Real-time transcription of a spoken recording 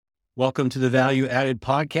Welcome to the Value Added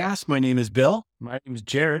Podcast. My name is Bill. My name is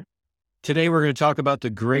Jared. Today, we're going to talk about the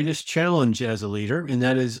greatest challenge as a leader, and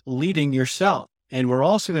that is leading yourself. And we're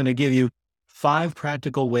also going to give you 5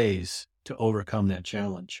 practical ways to overcome that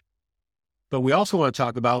challenge. But we also want to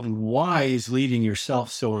talk about why is leading yourself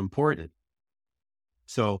so important.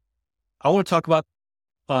 So I want to talk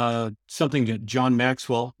about something that John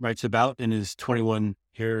Maxwell writes about in his 21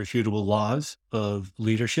 Irrefutable Laws of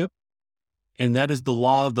Leadership. And that is the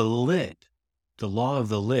law of the lid, the law of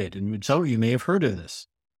the lid. And some of you may have heard of this.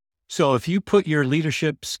 So if you put your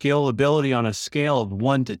leadership skill ability on a scale of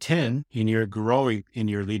 1 to 10 and you're growing in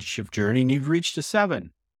your leadership journey and you've reached a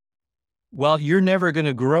 7, well, you're never going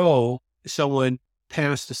to grow someone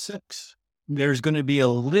past a 6. There's going to be a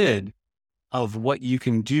lid of what you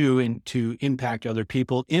can do and to impact other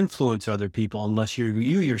people, influence other people, unless you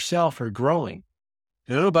yourself are growing.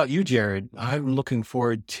 I don't know about you, Jared. I'm looking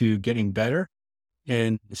forward to getting better.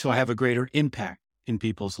 And so I have a greater impact in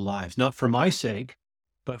people's lives, not for my sake,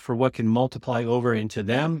 but for what can multiply over into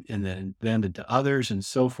them and then into others and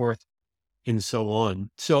so forth and so on.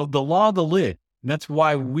 So the law of the lid, that's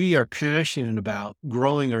why we are passionate about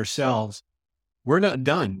growing ourselves. We're not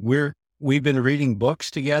done. We've been reading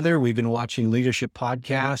books together. We've been watching leadership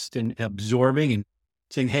podcasts and absorbing and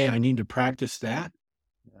saying, hey, I need to practice that.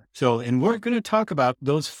 So, and we're going to talk about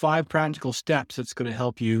those 5 practical steps that's going to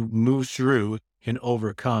help you move through and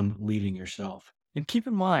overcome leading yourself. And keep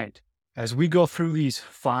in mind, as we go through these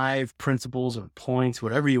 5 principles or points,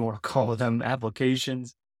 whatever you want to call them,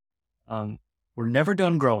 applications, we're never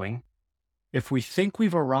done growing. If we think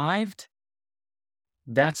we've arrived,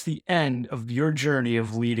 that's the end of your journey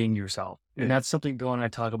of leading yourself. And that's something Bill and I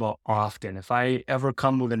talk about often. If I ever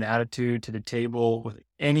come with an attitude to the table with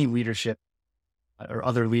any leadership or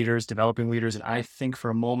other leaders, developing leaders, and I think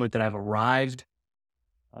for a moment that I've arrived,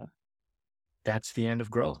 that's the end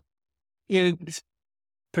of growth.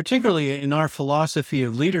 Particularly in our philosophy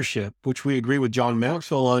of leadership, which we agree with John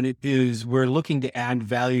Maxwell on, it is we're looking to add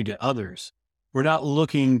value to others. We're not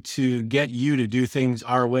looking to get you to do things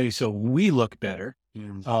our way so we look better.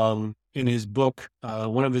 In his book,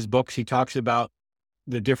 one of his books, he talks about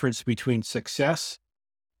the difference between success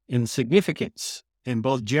and significance. And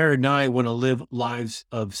both Jared and I want to live lives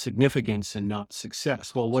of significance and not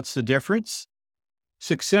success. Well, what's the difference?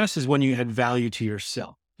 Success is when you add value to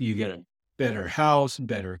yourself. You get a better house,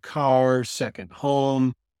 better car, second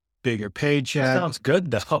home, bigger paycheck. Sounds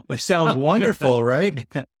good though. It sounds wonderful, right?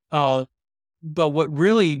 But what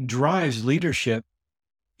really drives leadership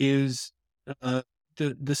is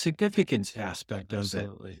the significance aspect of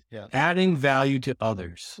Absolutely. it. Yeah. Adding value to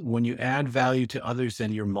others. When you add value to others,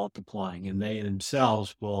 then you're multiplying, and they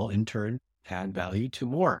themselves will in turn add value to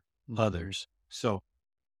more others. So,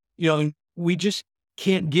 we just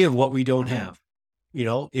can't give what we don't have.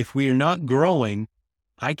 If we are not growing,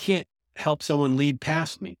 I can't help someone lead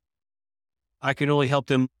past me. I can only help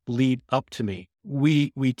them lead up to me.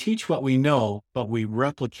 We teach what we know, but we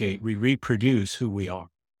reproduce who we are.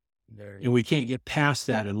 And we can't get past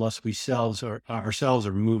that unless we ourselves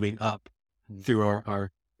are moving up through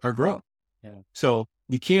our growth. Yeah. So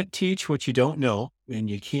you can't teach what you don't know, and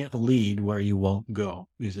you can't lead where you won't go,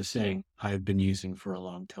 is a saying I've been using for a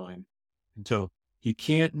long time. And so you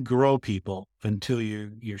can't grow people until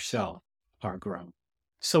you yourself are grown.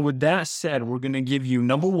 So with that said, we're going to give you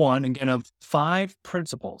number 1, again, of 5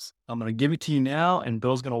 principles. I'm going to give it to you now, and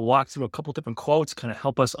Bill's going to walk through a couple different quotes, kind of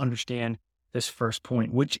help us understand this first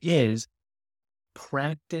point, which is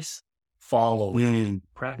practice following.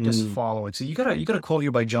 Practice following. So you got a quote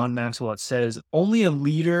here by John Maxwell that says, only a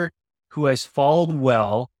leader who has followed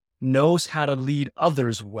well knows how to lead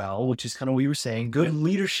others well, which is kind of what you were saying. Good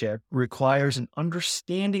leadership requires an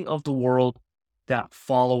understanding of the world that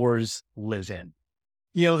followers live in.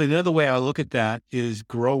 Another way I look at that is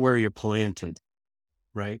grow where you're planted,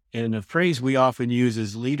 right? And a phrase we often use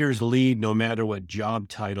is leaders lead no matter what job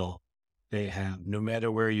title they have, no matter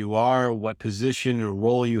where you are, what position or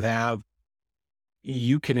role you have,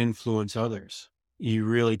 you can influence others. You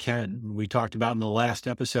really can. We talked about in the last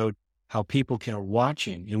episode how people are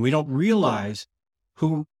watching, and we don't realize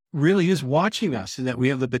who really is watching us and that we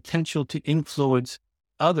have the potential to influence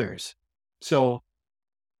others. So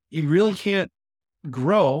you really can't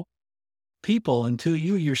grow people until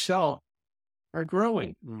you yourself are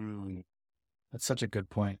growing. That's such a good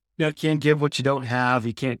point. You can't give what you don't have,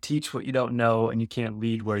 you can't teach what you don't know, and you can't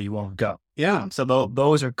lead where you won't go. Yeah. So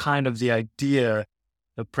those are kind of the idea,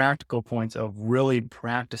 the practical points of really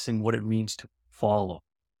practicing what it means to follow.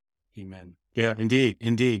 Amen. Yeah, indeed.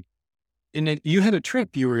 And you had a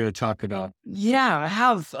trip you were going to talk about. Yeah, I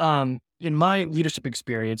have. in my leadership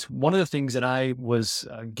experience, one of the things that I was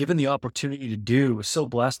given the opportunity to do, was so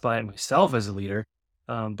blessed by it myself as a leader,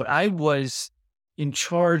 but I was in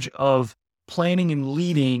charge of planning and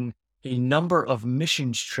leading a number of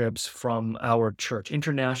missions trips from our church,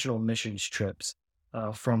 international missions trips,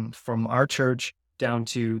 from our church down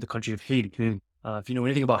to the country of Haiti. If you know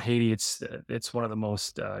anything about Haiti, it's one of the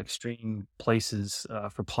most extreme places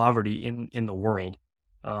for poverty in the world.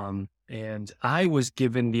 And I was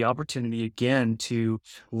given the opportunity again to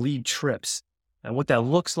lead trips. And what that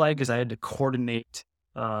looks like is I had to coordinate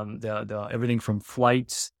the everything from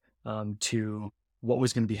flights to what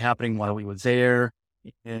was going to be happening while we were there.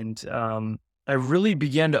 And I really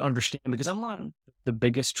began to understand, because I'm not the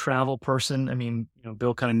biggest travel person. I mean,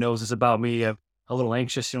 Bill kind of knows this about me. I'm a little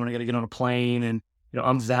anxious, when I got to get on a plane, and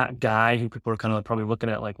I'm that guy who people are kind of like probably looking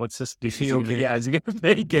at like, what's this? Do you feel okay? Yeah, is he going to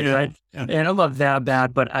make it? Right. Yeah. And I'm not that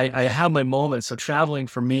bad, but I have my moments. So traveling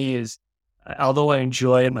for me is, although I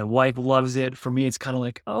enjoy it, my wife loves it. For me, it's kind of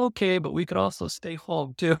like, okay, but we could also stay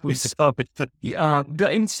home too. So, but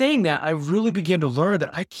in saying that, I really began to learn that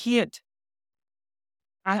I can't,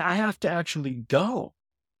 I have to actually go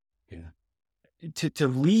to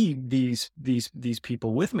lead these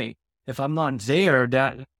people with me. If I'm not there,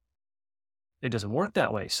 that it doesn't work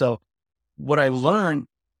that way. So what I learned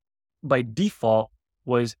by default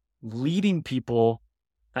was leading people.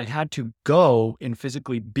 I had to go and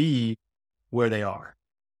physically be where they are.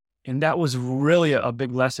 And that was really a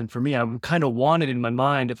big lesson for me. I kind of wanted in my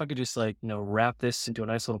mind, if I could just wrap this into a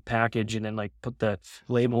nice little package and then put the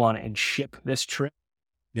label on it and ship this trip.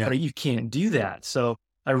 Yeah. But you can't do that. So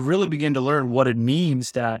I really began to learn what it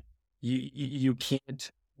means that you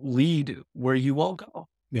can't lead where you won't go.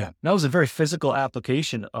 Yeah. And that was a very physical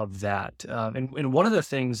application of that. And one of the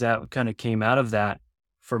things that kind of came out of that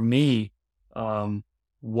for me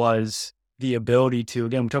was the ability to,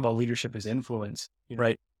 again, we talk about leadership as influence,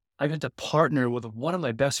 right? I got to partner with one of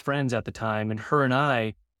my best friends at the time, and her and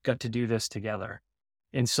I got to do this together.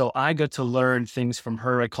 And so I got to learn things from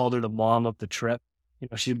her. I called her the mom of the trip.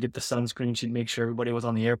 She'd get the sunscreen. She'd make sure everybody was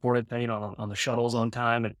on the airport, on the shuttles on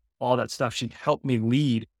time and all that stuff. She'd help me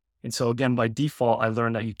lead. And so again, by default, I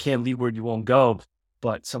learned that you can't lead where you won't go,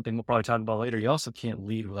 but something we'll probably talk about later, you also can't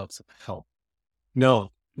lead without some help. No,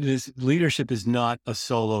 this leadership is not a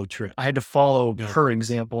solo trip. I had to follow her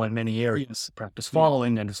example in many areas, practice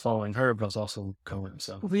following and just following her, but I was also going.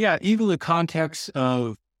 So yeah, even the context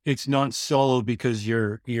of it's not solo because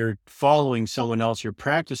you're following someone else, you're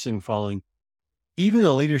practicing following. Even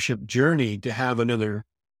the leadership journey to have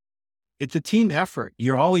it's a team effort.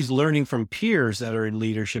 You're always learning from peers that are in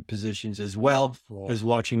leadership positions as well as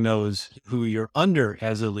watching those who you're under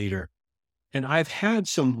as a leader. And I've had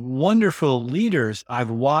some wonderful leaders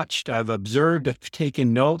I've watched, I've observed, I've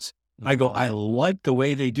taken notes. I go, I like the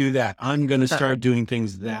way they do that. I'm going to start doing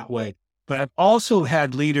things that way. But I've also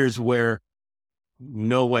had leaders where,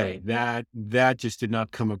 no way, that just did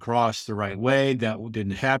not come across the right way. That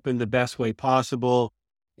didn't happen the best way possible.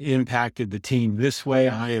 Impacted the team this way.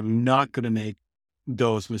 I am not going to make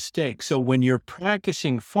those mistakes. So when you're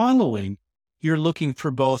practicing following, you're looking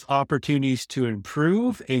for both opportunities to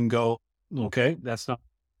improve and go, okay, that's not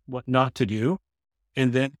what not to do.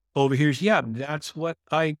 And then over here's, that's what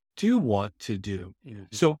I do want to do. Mm-hmm.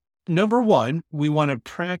 So number one, we want to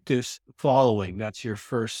practice following. That's your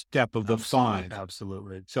first step of the 5.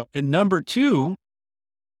 Absolutely. So, and number 2,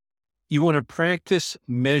 you want to practice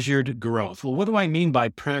measured growth. Well, what do I mean by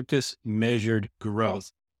practice measured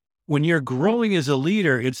growth? When you're growing as a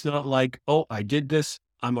leader, it's not like, oh, I did this.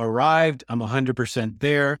 I'm arrived. I'm 100%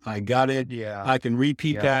 there. I got it. Yeah. I can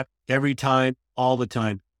repeat that every time, all the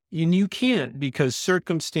time. And you can't, because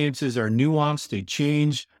circumstances are nuanced. They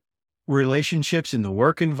change. Relationships in the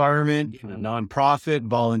work environment, in a nonprofit,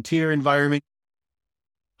 volunteer environment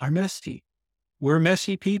are messy. We're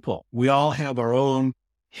messy people. We all have our own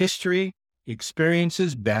history,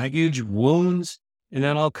 experiences, baggage, wounds, and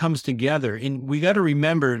that all comes together. And we got to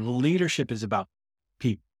remember, leadership is about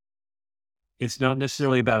people. It's not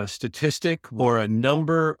necessarily about a statistic or a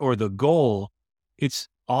number or the goal. It's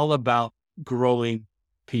all about growing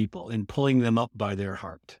people and pulling them up by their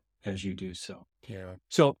heart as you do so. Yeah.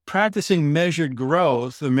 So practicing measured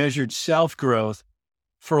growth, the measured self-growth,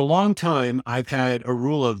 for a long time, I've had a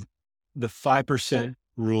rule of the 5%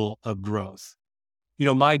 rule of growth.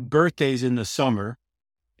 My birthday's in the summer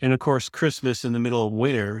and of course, Christmas in the middle of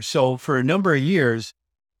winter. So for a number of years,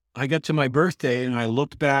 I got to my birthday and I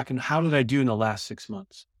looked back and how did I do in the last 6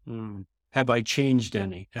 months? Have I changed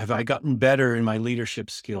any? Have I gotten better in my leadership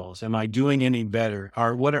skills? Am I doing any better?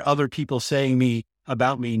 Or what are other people saying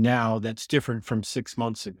about me now that's different from 6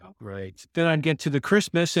 months ago? Right. Then I'd get to the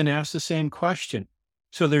Christmas and ask the same question.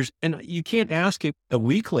 So and you can't ask it a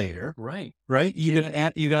week later, Right. right? You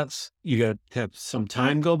got to have some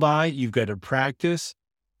time go by. You've got to practice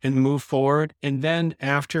and move forward. And then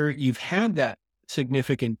after you've had that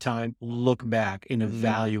significant time, look back and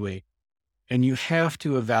evaluate. And you have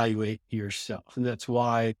to evaluate yourself. And that's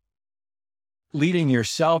why leading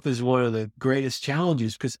yourself is one of the greatest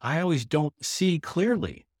challenges, because I always don't see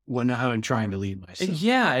clearly how I'm trying to lead myself.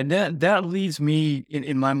 Yeah. And that leads me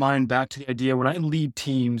in my mind back to the idea when I lead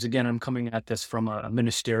teams, again, I'm coming at this from a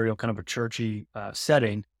ministerial kind of a churchy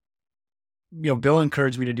setting. Bill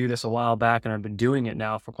encouraged me to do this a while back, and I've been doing it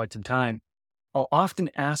now for quite some time. I'll often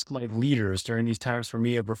ask my leaders during these times for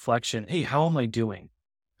me of reflection, hey, how am I doing?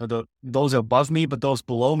 Those above me, but those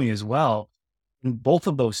below me as well. In both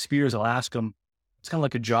of those spheres, I'll ask them, it's kind of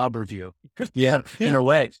like a job review. Yeah. In a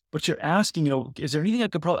way, but you're asking, is there anything I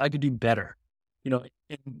could do better? And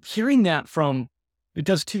hearing that it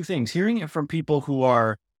does two things. Hearing it from people who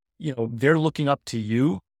are, they're looking up to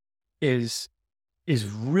you is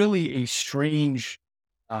really a strange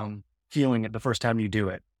feeling at the first time you do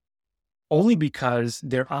it. Only because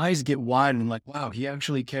their eyes get wide and like, wow, he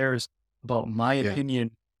actually cares about my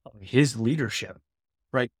opinion of his leadership,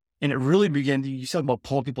 right? And it really begins, you talk about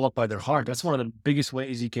pulling people up by their heart. That's one of the biggest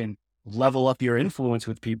ways you can level up your influence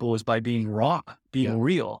with people, is by being raw, being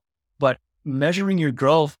real. But measuring your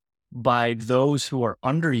growth by those who are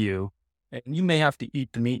under you, and you may have to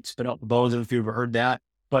eat the meat, spit out the bones, if you've ever heard that,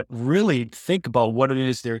 but really think about what it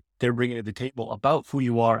is they're bringing to the table about who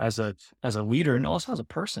you are as a leader and also as a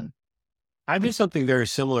person. I did something very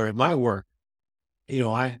similar in my work.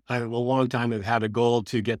 I a long time have had a goal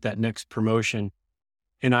to get that next promotion.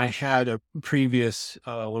 And I had one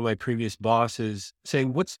of my previous bosses say,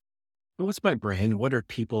 what's my brand? What are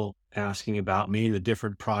people asking about me? The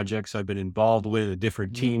different projects I've been involved with, the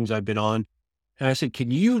different teams I've been on. And I said,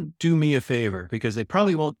 can you do me a favor? Because they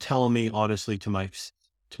probably won't tell me honestly to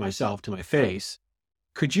myself, to my face.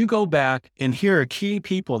 Could you go back, and here are key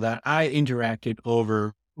people that I interacted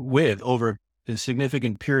with over a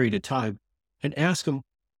significant period of time, and ask them,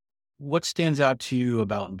 what stands out to you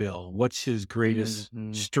about Bill? What's his greatest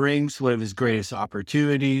strengths? What are his greatest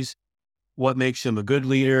opportunities? What makes him a good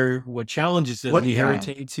leader? What challenges does he have? What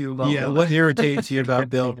irritates you about Bill? What irritates you about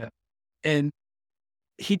Bill? And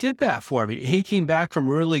he did that for me. He came back from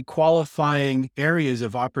really qualifying areas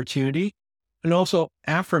of opportunity, and also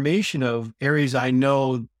affirmation of areas I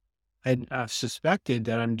know and suspected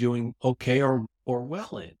that I'm doing okay or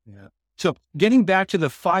well in. Yeah. So getting back to the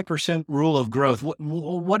 5% rule of growth,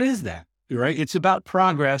 what is that? Right? It's about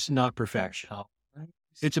progress, not perfection.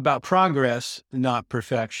 It's about progress, not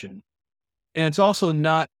perfection. And it's also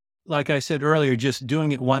not, like I said earlier, just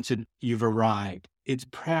doing it once and you've arrived. It's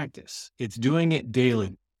practice. It's doing it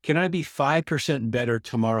daily. Can I be 5% better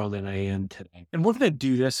tomorrow than I am today? And we're going to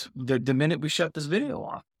do this the minute we shut this video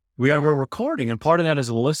off. We're recording, and part of that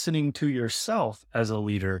is listening to yourself as a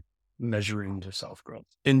leader, measuring your self-growth.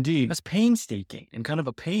 Indeed. That's painstaking and kind of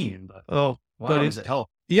a pain, but does it help?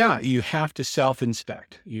 Yeah, you have to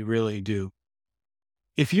self-inspect. You really do.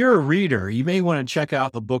 If you're a reader, you may want to check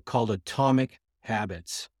out a book called Atomic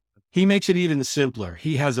Habits. He makes it even simpler.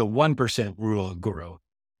 He has a 1% rule of growth.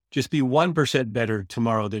 Just be 1% better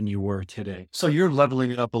tomorrow than you were today. So you're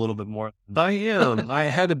leveling it up a little bit more. I am. I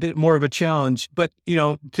had a bit more of a challenge, but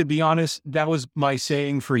to be honest, that was my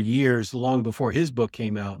saying for years, long before his book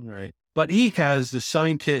came out. Right. But he has the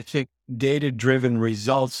scientific, data-driven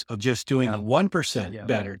results of just doing 1%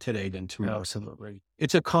 better today than tomorrow. Absolutely.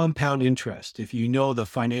 It's a compound interest. If you know the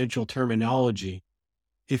financial terminology,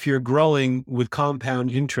 if you're growing with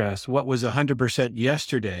compound interest, what was 100%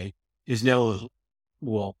 yesterday is now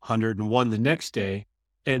 101 the next day.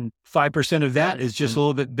 And 5% of that is just a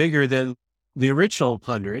little bit bigger than the original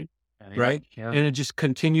 100, right? Yeah. And it just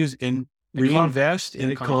continues and reinvest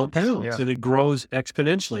and it compounds and it grows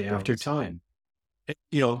exponentially after time.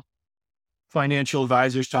 Financial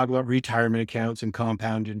advisors talk about retirement accounts and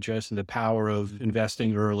compound interest and the power of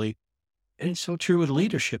investing early. And it's so true with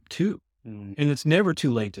leadership too. And it's never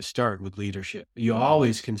too late to start with leadership. You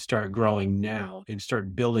always can start growing now and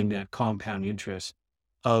start building that compound interest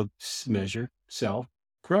of measure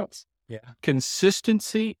self-growth. Yeah.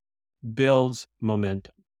 Consistency builds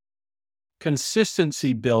momentum.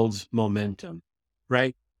 Consistency builds momentum,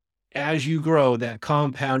 right? As you grow that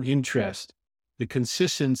compound interest, the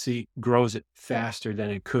consistency grows it faster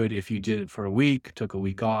than it could if you did it for a week, took a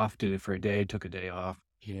week off, did it for a day, took a day off.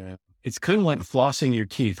 Yeah. It's kind of like flossing your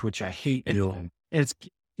teeth, which I hate doing. It's,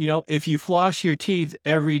 if you floss your teeth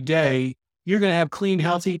every day, you're going to have clean,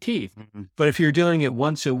 healthy teeth. Mm-hmm. But if you're doing it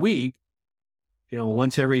once a week,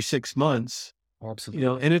 once every 6 months,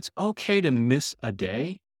 Absolutely. and it's okay to miss a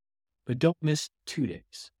day, but don't miss 2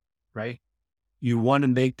 days, right? You want to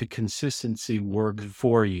make the consistency work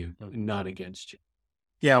for you, not against you.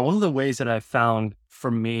 Yeah. One of the ways that I found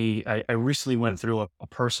for me, I recently went through a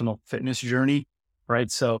personal fitness journey, right?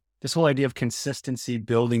 So this whole idea of consistency,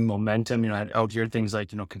 building momentum, I would hear things like,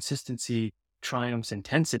 consistency triumphs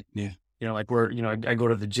intensity. Yeah. Like I go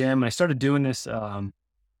to the gym and I started doing this,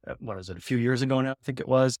 what is it? A few years ago now, I think it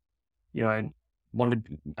was,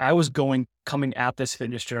 I was coming at this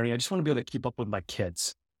fitness journey. I just want to be able to keep up with my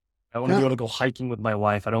kids. I want to be able to go hiking with my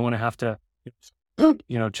wife. I don't want to have to,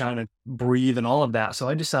 trying to breathe and all of that. So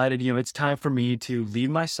I decided, it's time for me to leave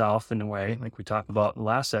myself in a way, like we talked about in the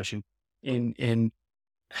last session, and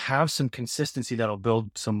have some consistency that'll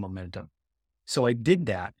build some momentum. So I did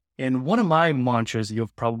that. And one of my mantras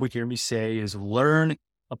you'll probably hear me say is learn,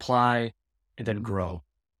 apply, and then grow.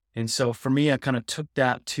 And so for me, I kind of took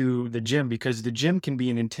that to the gym because the gym can be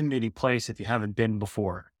an intimidating place if you haven't been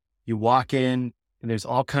before. You walk in and there's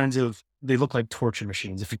all kinds of, they look like torture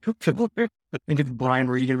machines. If you I think it's Brian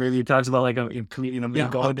Regan really talks about like a comedian. I'm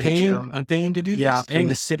paying to do this. Yeah, paying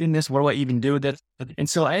to sit in this. What do I even do with it? And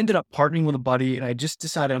so I ended up partnering with a buddy and I just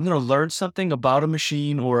decided I'm going to learn something about a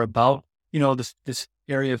machine or about, this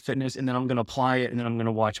area of fitness. And then I'm going to apply it and then I'm going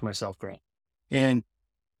to watch myself grow.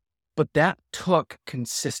 But that took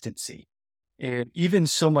consistency. And even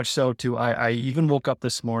so much so too, I even woke up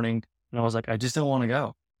this morning and I was like, I just don't want to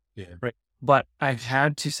go. Yeah. Right. But I've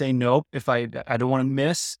had to say, nope, if I don't want to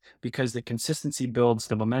miss because the consistency builds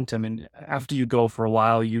the momentum. And after you go for a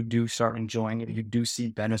while, you do start enjoying it. You do see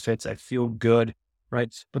benefits. I feel good.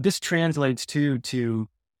 Right. But this translates to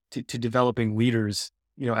developing leaders,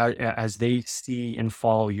 as they see and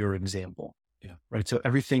follow your example. Yeah. Right. So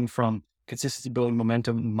everything from consistency, building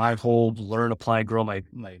momentum, my whole learn, apply, grow,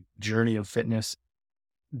 my journey of fitness,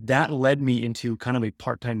 that led me into kind of a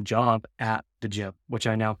part-time job at the gym, which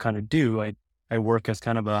I now kind of do. I work as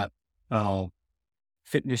kind of a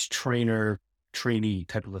fitness trainee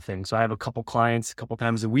type of a thing. So I have a couple clients a couple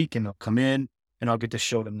times a week and they'll come in and I'll get to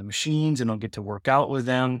show them the machines and I'll get to work out with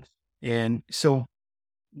them. And so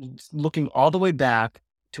looking all the way back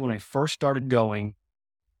to when I first started going,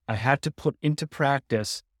 I had to put into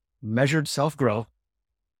practice measured self-growth,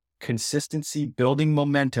 consistency, building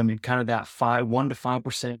momentum, and kind of that 1 to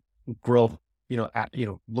 5% growth,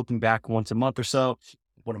 looking back once a month or so.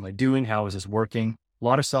 What am I doing? How is this working? A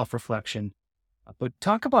lot of self-reflection. But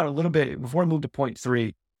talk about a little bit, before I move to point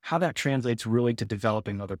 3, how that translates really to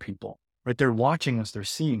developing other people, right? They're watching us, they're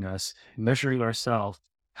seeing us, measuring ourselves.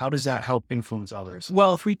 How does that help influence others?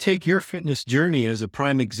 Well, if we take your fitness journey as a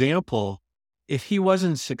prime example, if he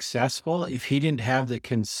wasn't successful, if he didn't have the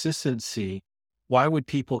consistency, why would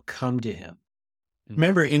people come to him?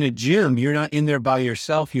 Remember, in a gym, you're not in there by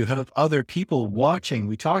yourself. You have other people watching.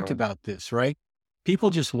 We talked about this, right?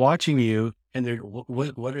 People just watching you and they're,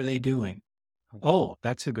 what are they doing? Oh,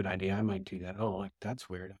 that's a good idea. I might do that. Oh, that's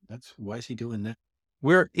weird. Why is he doing that?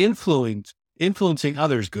 We're influencing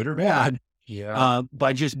others, good or bad,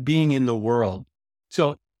 by just being in the world.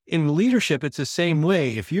 So in leadership, it's the same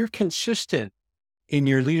way. If you're consistent in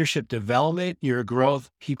your leadership development, your growth,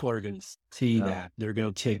 people are going to see that. They're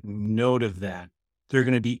going to take note of that. They're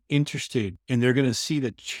going to be interested and they're going to see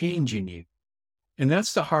the change in you. And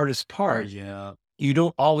that's the hardest part. Yeah. You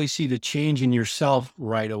don't always see the change in yourself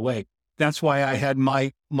right away. That's why I had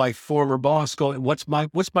my former boss go, what's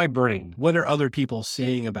my brain? What are other people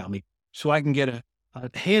saying about me? So I can get a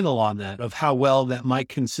handle on that of how well that my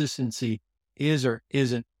consistency is or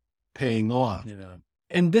isn't paying off. Yeah.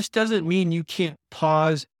 And this doesn't mean you can't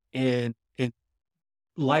pause and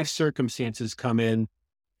life circumstances come in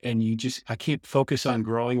and I can't focus on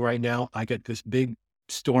growing right now. I got this big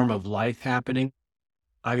storm of life happening.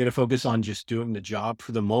 I got to focus on just doing the job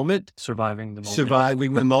for the moment. Surviving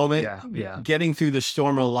the moment. Yeah. Getting through the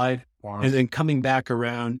storm of life. Wow. And then coming back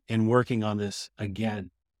around and working on this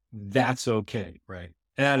again. That's okay. Right.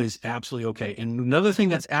 That is absolutely okay. And another thing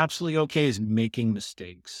that's absolutely okay is making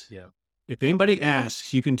mistakes. Yeah. If anybody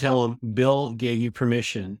asks, you can tell them Bill gave you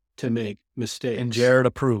permission to make mistakes. And Jared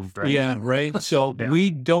approved, right? Yeah, right. So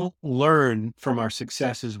we don't learn from our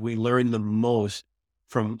successes. We learn the most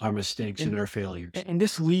from our mistakes and our failures. And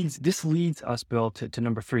this leads us, Bill, to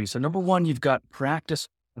number 3. So number 1, you've got practice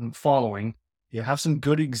and following. You have some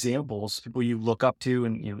good examples, people you look up to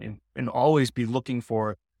and always be looking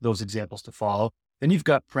for those examples to follow. Then you've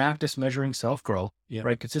got practice, measuring self-growth,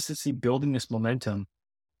 right? Consistency, building this momentum,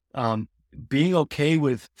 being okay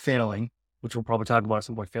with failing, which we'll probably talk about at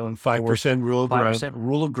some point, failing 5% rule of growth. 5%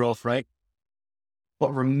 rule of growth, right?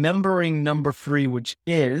 but remembering number 3, which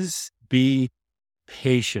is Be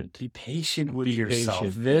patient. be patient with Be yourself.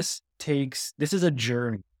 patient. This is a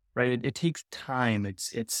journey, right? It takes time.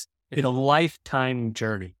 It's a lifetime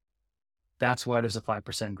journey. That's why there's a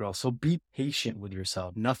 5% growth. So be patient with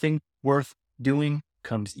yourself. Nothing worth doing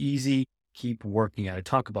comes easy. Keep working at it.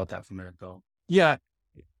 Talk about that for a minute, Bill. Yeah.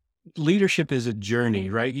 Leadership is a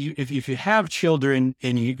journey, right? If you have children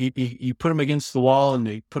and you put them against the wall and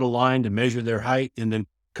they put a line to measure their height and then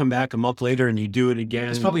come back a month later and you do it again.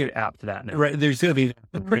 There's probably an app to that now. Right. There's going to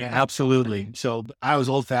be, absolutely. So I was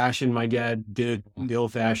old fashioned. My dad did it the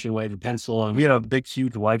old fashioned way, the pencil. And We had a big,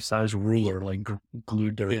 huge life-size ruler like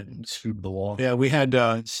glued to it and screwed to the wall. yeah, we had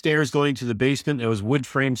stairs going to the basement. There was wood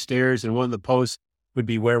frame stairs, and one of the posts would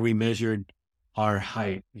be where we measured our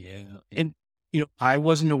height. Yeah. And, I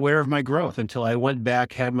wasn't aware of my growth until I went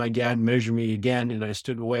back, had my dad measure me again, and I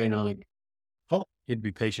stood away and I'm like, oh, You'd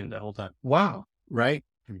be patient that whole time. wow. Right.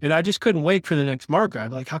 And I just couldn't wait for the next marker.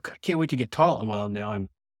 I'm like, I can't wait to get tall. Well, now I'm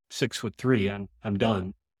 6'3". I'm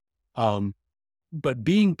done. But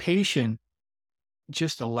being patient,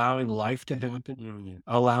 just allowing life to happen,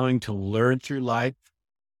 allowing to learn through life,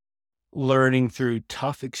 learning through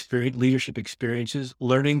tough leadership experiences,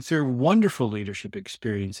 learning through wonderful leadership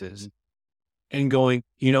experiences, and going,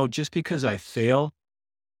 just because I fail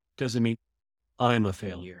doesn't mean I'm a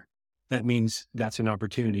failure. That means that's an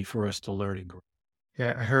opportunity for us to learn and grow.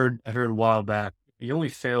 Yeah, I heard a while back, you only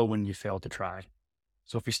fail when you fail to try.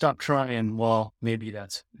 So if you stop trying, well, maybe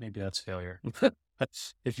that's failure.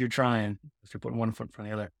 That's if you're trying, if you're putting one foot in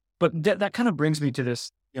front of the other. But that kind of brings me to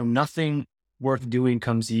this, nothing worth doing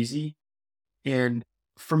comes easy. And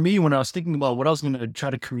for me, when I was thinking about what I was going to try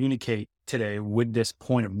to communicate today with this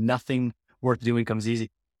point of nothing worth doing comes easy,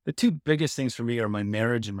 the two biggest things for me are my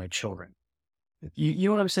marriage and my children. You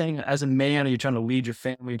know what I'm saying? As a man, you're trying to lead your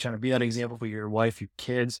family, you're trying to be that example for your wife, your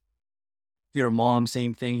kids. If you're a mom,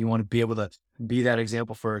 same thing. You want to be able to be that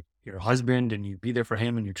example for your husband and you be there for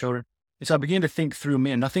him and your children. And so I began to think through,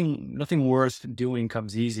 man, nothing worth doing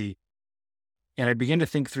comes easy. And I began to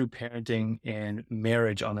think through parenting and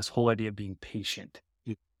marriage on this whole idea of being patient.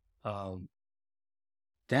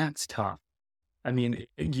 That's tough. I mean,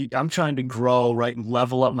 I'm trying to grow, right, and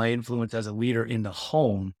level up my influence as a leader in the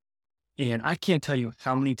home. And I can't tell you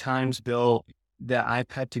how many times, Bill, that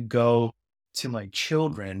I've had to go to my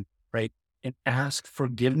children, right, and ask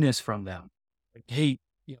forgiveness from them. Like, hey,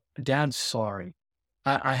 Dad, sorry.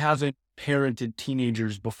 I haven't parented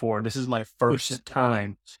teenagers before. This is my first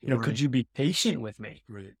time. Could you be patient with me?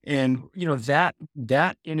 Right. And,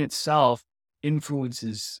 that in itself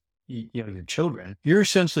influences, your children. You're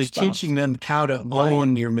essentially teaching them how to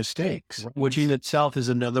own your mistakes, which in itself is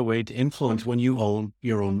another way to influence when you own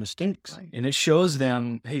your own mistakes. Right. And it shows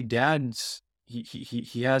them, hey, Dad's,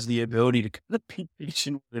 he has the ability to kind of be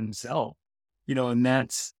patient with himself, and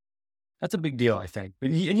that's a big deal, I think.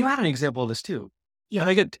 And you had an example of this too. Yeah,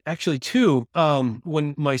 I get actually two.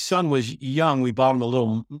 When my son was young, we bought him a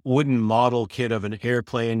little wooden model kit of an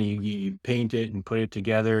airplane. You paint it and put it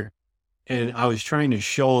together. And I was trying to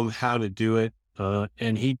show him how to do it.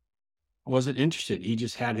 And he wasn't interested. He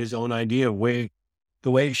just had his own idea of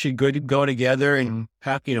the way it should go together. And,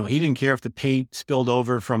 he didn't care if the paint spilled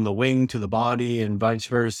over from the wing to the body and vice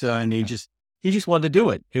versa. And he just wanted to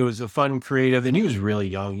do it. It was a fun, creative, and he was really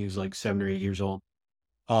young. He was like 7 or 8 years old.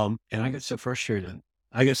 And I got so frustrated.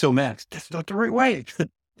 I got so mad. That's not the right way.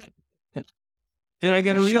 And I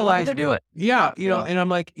got to realize to do it. Yeah. And I'm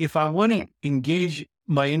like, if I want to engage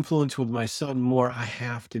my influence with my son more, I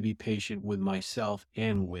have to be patient with myself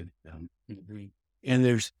and with them. And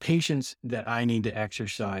there's patience that I need to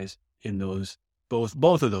exercise in those, both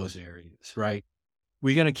of those areas, right?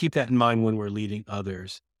 We got to keep that in mind when we're leading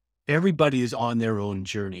others. Everybody is on their own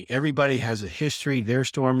journey. Everybody has a history, their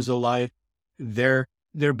storms of life, their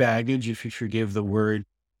baggage, if you forgive the word,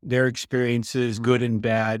 their experiences, good and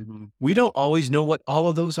bad. We don't always know what all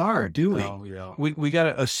of those are, do we? No, yeah. We got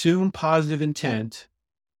to assume positive intent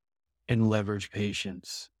and leverage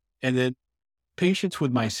patience. And then patience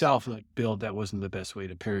with myself, like, Bill, that wasn't the best way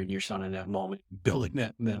to parent your son in that moment, building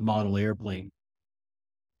that model airplane.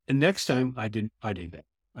 And next time I did that.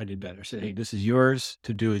 I did better. I said, hey, this is yours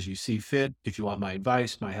to do as you see fit. If you want my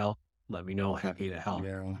advice, my help, let me know. Happy to help.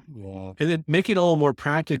 Yeah. And then make it a little more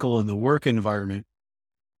practical in the work environment.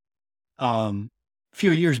 A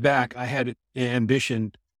few years back, I had an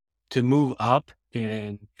ambition to move up,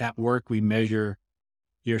 and at work, we measure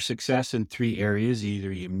your success in 3 areas.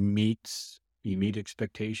 Either you meet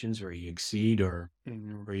expectations, or you exceed, or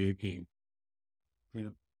you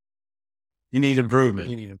You need improvement.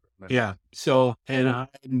 You need improvement. Yeah. So, and I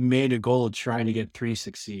made a goal of trying to get 3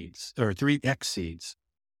 succeeds or 3 exceeds.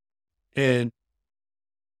 And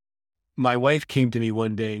my wife came to me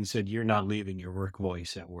one day and said, "You're not leaving your work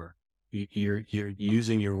voice at work. You're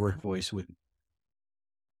using your work voice with,"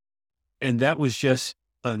 and that was just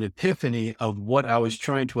an epiphany of what I was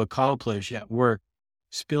trying to accomplish at work,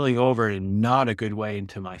 spilling over in not a good way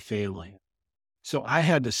into my family. So I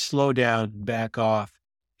had to slow down, back off,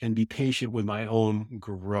 and be patient with my own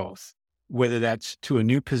growth, whether that's to a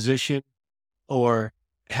new position or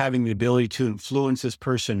having the ability to influence this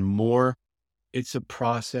person more. It's a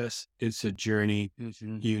process. It's a journey.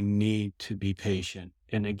 You need to be patient.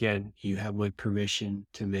 And again, you have my permission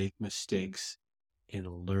to make mistakes and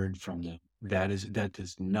learn from them. That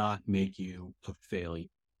does not make you a failure.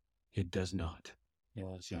 It does not.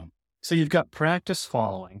 Yeah. So you've got practice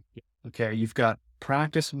following. Okay. You've got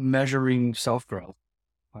practice measuring self-growth,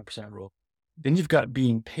 5% rule. Then you've got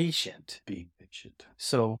being patient.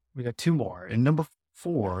 So we got 2 more. And number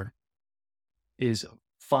 4 is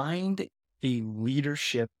find a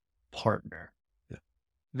leadership partner. Yeah.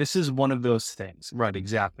 This is one of those things. Right.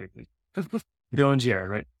 Exactly. Bill and Jared,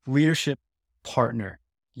 right? Leadership partner.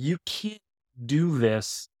 You can't do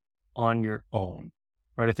this on your own.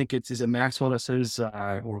 Right. I think is it Maxwell that says,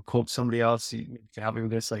 or quote somebody else, you can help me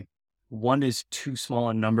with this, like 1 is too small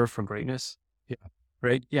a number for greatness. Yeah.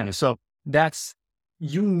 Right. Yeah. So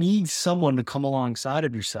you need someone to come alongside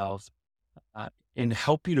of yourself and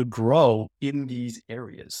help you to grow in these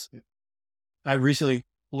areas. Yeah. I recently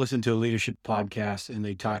listened to a leadership podcast and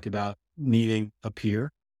they talked about needing a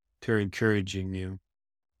peer to encouraging you,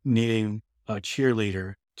 needing a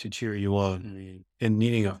cheerleader to cheer you on, and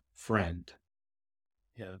needing a friend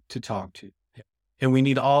to talk to. Yeah. And we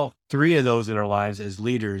need all 3 of those in our lives as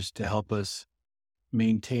leaders to help us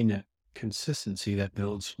maintain that consistency that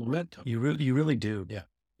builds momentum. You really do. Yeah.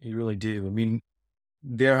 You really do. I mean,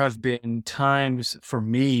 there have been times for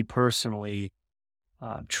me personally,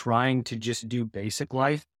 trying to just do basic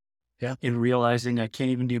life. Yeah. And realizing I can't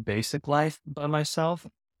even do basic life by myself.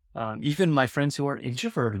 Even my friends who are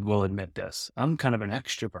introverted will admit this. I'm kind of an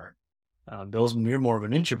extrovert. You're more of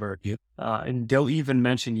an introvert. Yep. And they'll even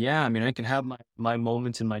mention, I mean, I can have my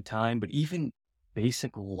moments in my time, but even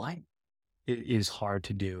basic life is hard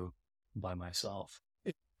to do by myself.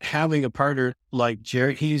 Having a partner like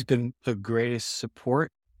Jared, he's been the greatest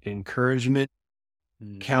support, encouragement,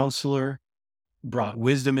 counselor, brought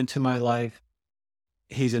wisdom into my life.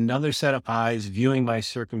 He's another set of eyes viewing my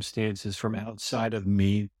circumstances from outside of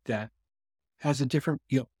me that has a different,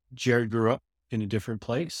 Jared grew up in a different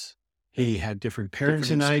place. He had different parents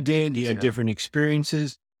than I did. He had different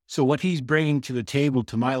experiences. So what he's bringing to the table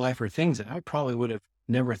to my life are things that I probably would have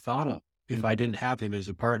never thought of if I didn't have him as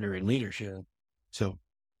a partner in leadership. So,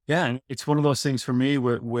 yeah, and it's one of those things for me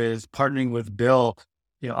with partnering with Bill.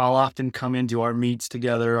 I'll often come into our meets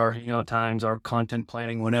together, our hangout times, our content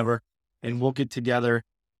planning, whenever, and we'll get together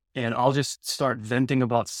and I'll just start venting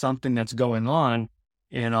about something that's going on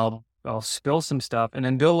and I'll spill some stuff. And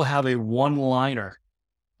then Bill will have a one-liner.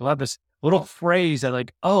 He'll have this little phrase that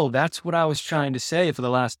like, "Oh, that's what I was trying to say for the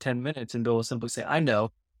last 10 minutes. And Bill will simply say, "I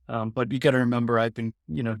know. But you got to remember, I've been,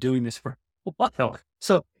 doing this for a while."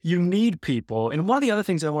 So you need people. And one of the other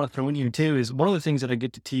things I want to throw in here too is one of the things that I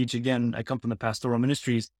get to teach, again, I come from the pastoral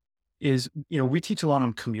ministries, is, we teach a lot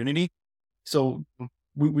on community. So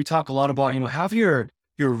we talk a lot about, have your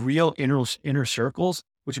real inner circles,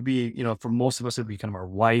 which would be, for most of us, it'd be kind of our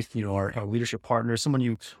wife, our leadership partner, someone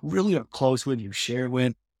you really are close with, you share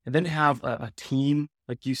with, and then have a team,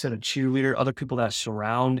 like you said, a cheerleader, other people that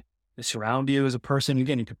surround you as a person.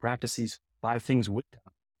 Again, you can practice these 5 things with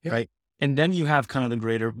them, right? And then you have kind of the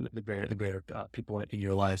greater people in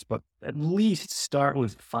your lives, but at least start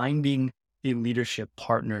with finding a leadership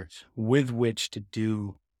partner with which to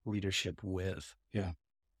do leadership with. Yeah.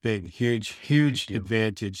 Big, huge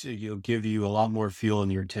advantage. It'll give you a lot more fuel in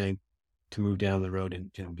your tank to move down the road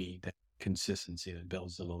and be that consistency that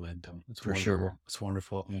builds the momentum. That's for wonderful. sure. That's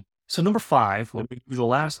wonderful. Yeah. So number 5, will be the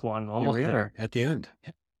last one, almost there. At the end.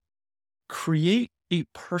 Create a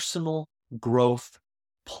personal growth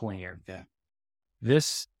plan. Yeah.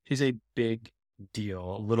 This is a big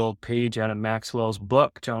deal. A little page out of Maxwell's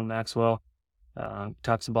book. John Maxwell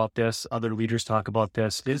talks about this. Other leaders talk about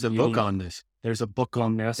this. There's a book on this. There's a book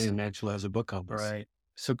on this. And Maxwell has a book on this. Right.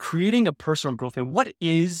 So creating a personal growth plan. What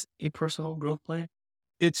is a personal growth plan?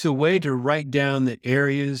 It's a way to write down the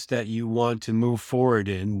areas that you want to move forward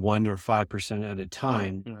in 1 or 5% at a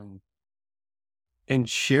time and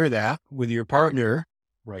share that with your partner.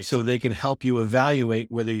 Right. So they can help you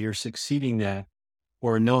evaluate whether you're succeeding that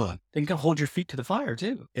or Noah. Then you can hold your feet to the fire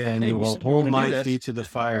too. And Hey, you you will said you were hold gonna do my this. feet to the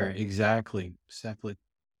fire. Exactly.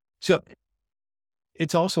 So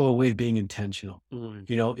it's also a way of being intentional.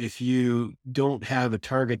 You know, if you don't have a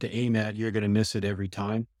target to aim at, you're going to miss it every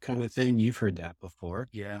time, kind of thing. You've heard that before.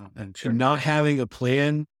 Yeah. And And not having a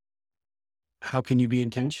plan, how can you be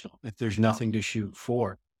intentional if there's nothing to shoot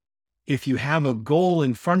for? If you have a goal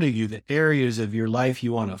in front of you, the areas of your life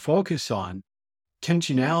you want to focus on,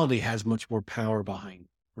 intentionality has much more power behind it,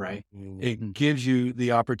 right? It gives you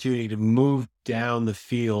the opportunity to move down the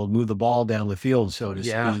field, move the ball down the field, so to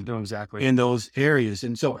speak, no, exactly. in those areas.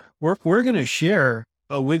 And so we're going to share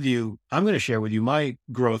with you, I'm going to share with you my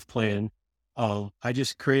growth plan. I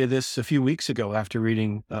just created this a few weeks ago after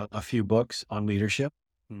reading a few books on leadership.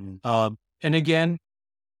 And again,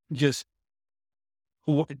 just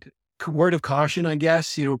word of caution, I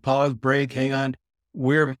guess, pause, break, hang on.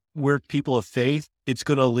 We're people of faith. It's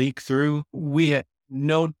going to leak through. We have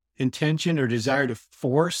no intention or desire to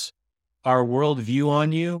force our worldview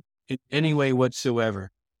on you in any way whatsoever.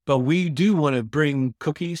 But we do want to bring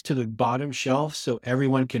cookies to the bottom shelf so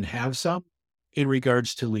everyone can have some in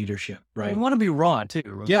regards to leadership, right? We want to be raw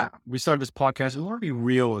too. Yeah. We started this podcast. We want to be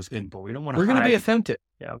real with people. We don't want to. We're going to be authentic.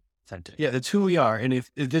 Yeah. Authentic. Yeah, that's who we are. And if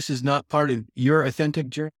this is not part of your authentic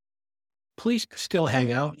journey, please still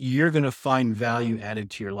hang out. You're going to find value added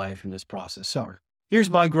to your life in this process. So here's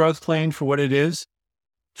my growth plan for what it is.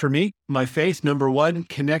 For me, my faith, number one,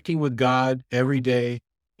 connecting with God every day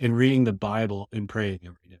and reading the Bible and praying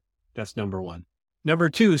every day. That's number one. Number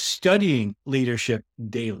two, studying leadership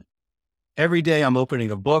daily. Every day I'm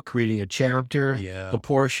opening a book, reading a chapter, a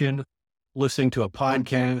portion, listening to a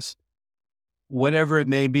podcast, whatever it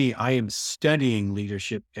may be. I am studying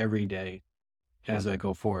leadership every day as I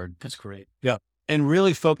go forward. That's great. Yeah. And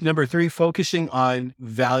really, number three, focusing on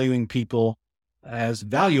valuing people as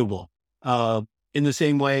valuable. In the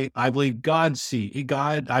same way, I believe God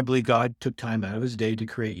took time out of his day to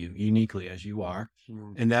create you uniquely as you are.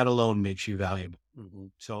 And that alone makes you valuable.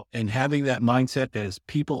 So, and having that mindset as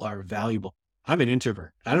people are valuable. I'm an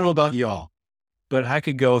introvert. I don't know about y'all, but I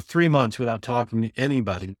could go 3 months without talking to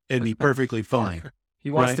anybody and be perfectly fine.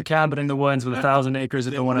 He wants the cabin in the woods with 1,000 acres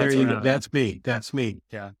of the one There you go. That's me. That's me.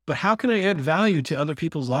 Yeah. But how can I add value to other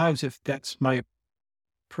people's lives if that's my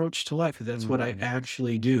approach to life, if that's what I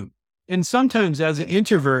actually do? And sometimes as an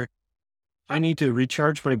introvert, I need to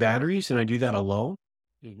recharge my batteries and I do that alone.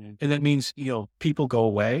 And that means, people go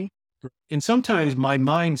away. And sometimes my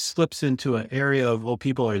mind slips into an area of, well,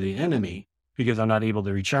 people are the enemy because I'm not able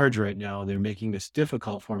to recharge right now. They're making this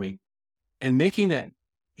difficult for me. And making that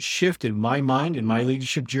shift in my mind and my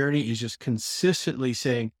leadership journey is just consistently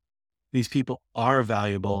saying, these people are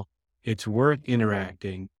valuable. It's worth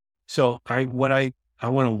interacting. So I want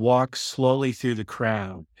to walk slowly through the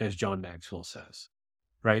crowd, as John Maxwell says,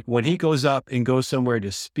 right? When he goes up and goes somewhere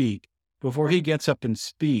to speak, before he gets up and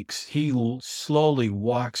speaks, he slowly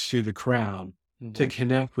walks through the crowd to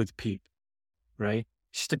connect with people, right?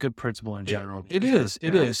 Just a good principle in general. It is.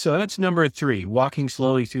 So that's number three, walking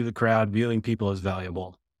slowly through the crowd, viewing people as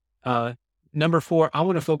valuable. Number four, I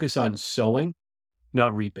want to focus on sowing,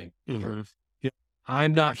 not reaping.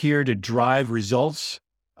 I'm not here to drive results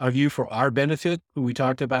of you for our benefit. We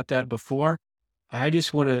talked about that before. I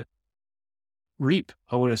just want to reap.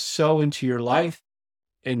 I want to sow into your life.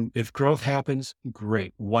 And if growth happens,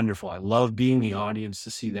 great, wonderful. I love being the audience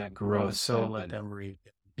to see that growth. So let them reap.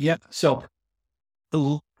 Yeah. So,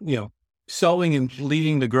 sowing and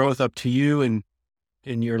leading the growth up to you and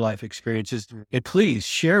in your life experiences. And please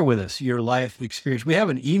share with us your life experience. We have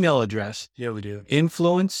an email address. Yeah, we do.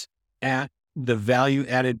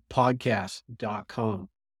 influence@thevalueaddedpodcast.com.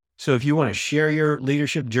 So if you want to share your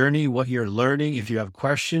leadership journey, what you're learning, if you have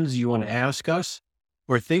questions you want to ask us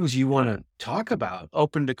or things you want to talk about,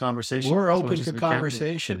 Open to conversation. we're open to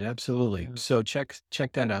conversation. Absolutely. So check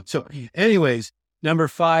that out. So anyways, number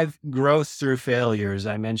five, growth through failure. As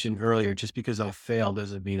I mentioned earlier, just because I failed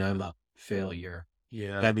doesn't mean I'm a failure.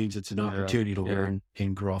 Yeah. That means it's an opportunity to learn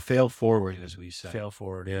and grow. Fail forward, as we say. Fail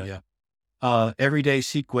forward. Yeah. Every day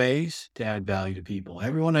seek ways to add value to people.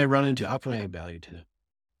 Everyone I run into, how can I add value to them?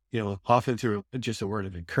 Often through just a word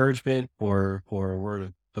of encouragement or a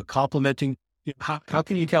word of complimenting. How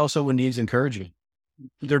can you tell someone needs encouragement?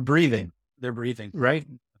 They're breathing, right?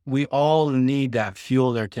 We all need that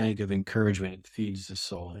fuel in our tank of encouragement. It feeds the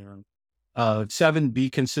soul. 7, be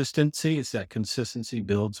consistency. It's that consistency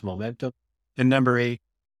builds momentum. And number 8,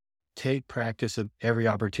 take practice of every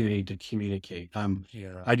opportunity to communicate.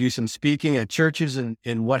 I do some speaking at churches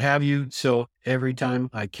and what have you. So every time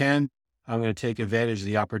I can, I'm going to take advantage of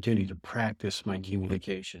the opportunity to practice my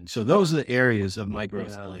communication. So those are the areas of my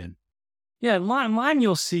growth plan. Yeah, mine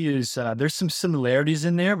you'll see is there's some similarities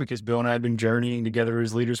in there because Bill and I have been journeying together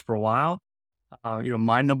as leaders for a while.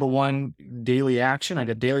 My number one daily action, I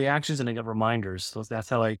got daily actions and I got reminders. So that's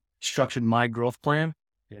how I structured my growth plan.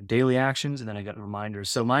 I got daily actions and then I got reminders.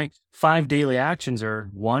 So my 5 daily actions are: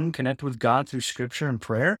 1, connect with God through scripture and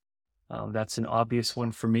prayer. That's an obvious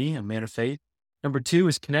one for me, a man of faith. Number 2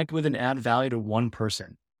 is connect with and add value to one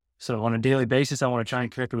person. So on a daily basis, I want to try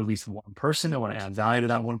and connect with at least one person. I want to add value to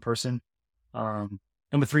that one person.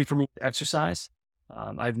 Number 3 for me, exercise.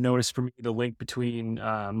 I've noticed for me the link between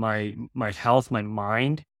my health, my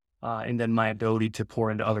mind, and then my ability to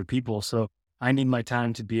pour into other people. So I need my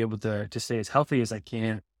time to be able to stay as healthy as I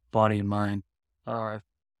can, body and mind.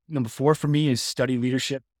 Number 4 for me is study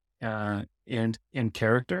leadership and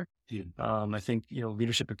character. I think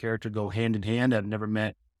leadership and character go hand in hand. I've never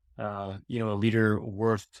met a leader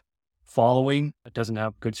worth following that doesn't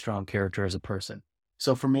have good, strong character as a person.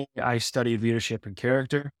 So for me, I studied leadership and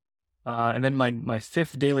character. And then my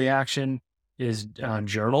 5th daily action is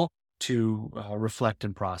journal to reflect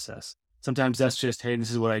and process. Sometimes that's just, hey,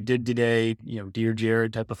 this is what I did today, Dear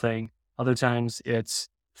Jared type of thing. Other times it's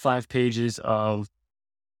 5 pages of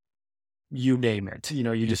you name it.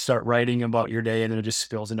 You just start writing about your day and then it just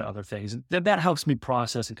spills into other things. That helps me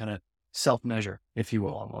process and kind of self-measure, if you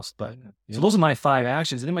will, almost. But so those are my 5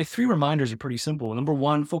 actions. And then my 3 reminders are pretty simple. Number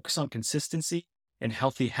 1, focus on consistency and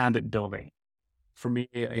healthy habit building. For me,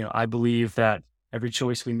 I believe that every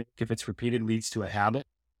choice we make, if it's repeated, leads to a habit.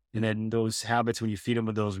 And then those habits, when you feed them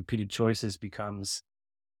with those repeated choices, becomes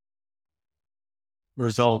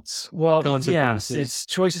results. Well, yes, it's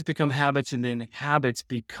choices become habits and then habits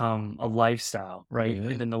become a lifestyle, right? Yeah.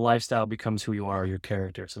 And then the lifestyle becomes who you are, your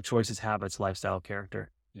character. So choices, habits, lifestyle,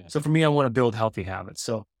 character. Yeah. So for me, I want to build healthy habits.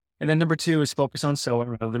 And then number 2 is focus on sowing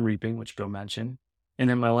rather than reaping, which Bill mentioned. And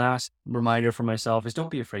then my last reminder for myself is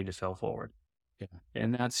don't be afraid to fail forward. Yeah.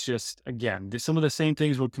 And that's just, again, some of the same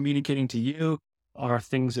things we're communicating to you are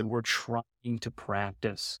things that we're trying to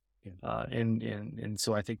practice. Yeah. And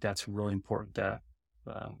so I think that's really important that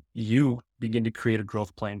you begin to create a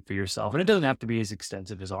growth plan for yourself. And it doesn't have to be as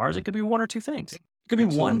extensive as ours. It could be 1 or 2 things. It could be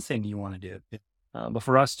one thing you want to do. Yeah. But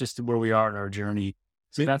for us, just where we are in our journey,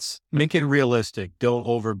 so make it realistic. Don't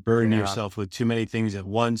overburden yourself with too many things at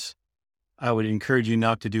once. I would encourage you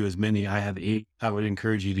not to do as many. I have 8. I would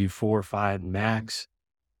encourage you to do 4 or 5 max,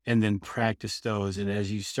 and then practice those. And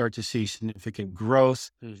as you start to see significant growth,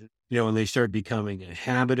 when they start becoming a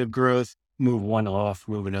habit of growth, move one off,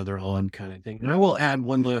 move another on, kind of thing. And I will add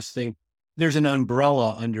one last thing. There's an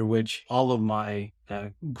umbrella under which all of my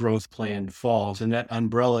growth plan falls. And that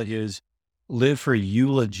umbrella is live for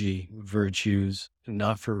eulogy virtues,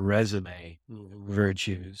 not for resume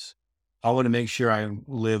virtues. I want to make sure I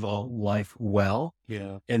live a life well,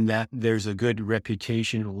 and that there's a good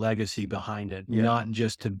reputation, legacy behind it, not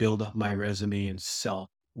just to build up my resume and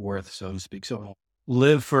self-worth, so to speak. So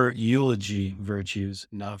live for eulogy virtues,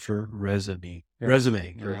 not for resume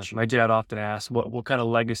virtues. My dad often asks, what kind of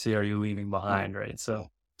legacy are you leaving behind, right?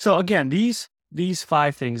 So again, these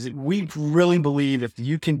 5 things, we really believe if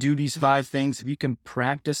you can do these 5 things, if you can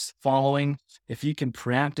practice following, if you can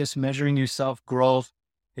practice measuring your self-growth,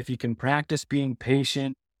 if you can practice being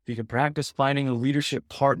patient, if you can practice finding a leadership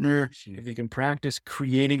partner, if you can practice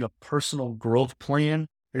creating a personal growth plan,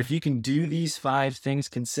 or if you can do these 5 things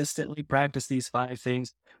consistently, practice these 5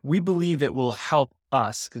 things, we believe it will help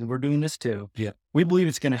us, because we're doing this too. Yeah. We believe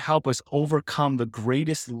it's going to help us overcome the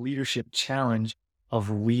greatest leadership challenge of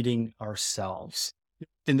leading ourselves.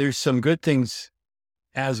 And there's some good things.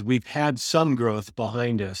 As we've had some growth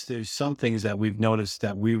behind us, there's some things that we've noticed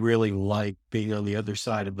that we really like being on the other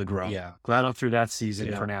side of the growth. Yeah. Glad I'm through that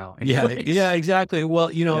season for now. Yeah, exactly.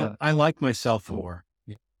 Well, I like myself more.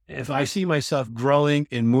 Yeah. If I see myself growing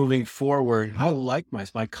and moving forward, I like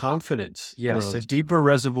my confidence. Yes. Grows. A deeper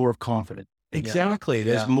reservoir of confidence. Exactly. Yeah.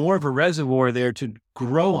 There's more of a reservoir there to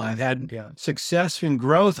grow. I've had success and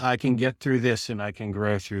growth. I can get through this and I can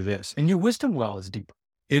grow through this. And your wisdom well is deeper.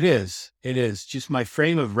 It is. Just my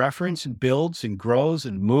frame of reference builds and grows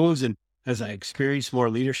and moves. And as I experience more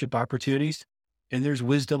leadership opportunities, and there's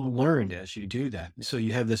wisdom learned as you do that. So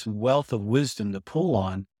you have this wealth of wisdom to pull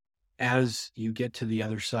on as you get to the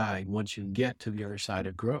other side, once you get to the other side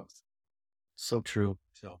of growth. So true.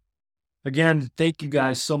 So again, thank you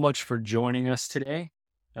guys so much for joining us today.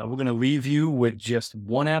 We're going to leave you with just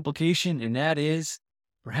one application, and that is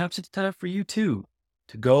perhaps it's time for you too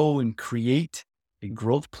to go and create a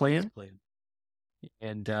growth plan.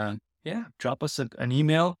 And drop us an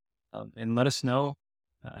email and let us know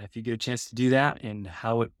if you get a chance to do that and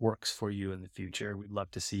how it works for you in the future. We'd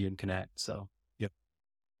love to see you and connect. So,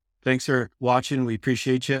 thanks for watching. We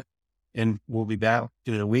appreciate you. And we'll be back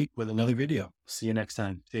in a week with another video. See you next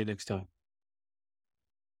time. See you next time.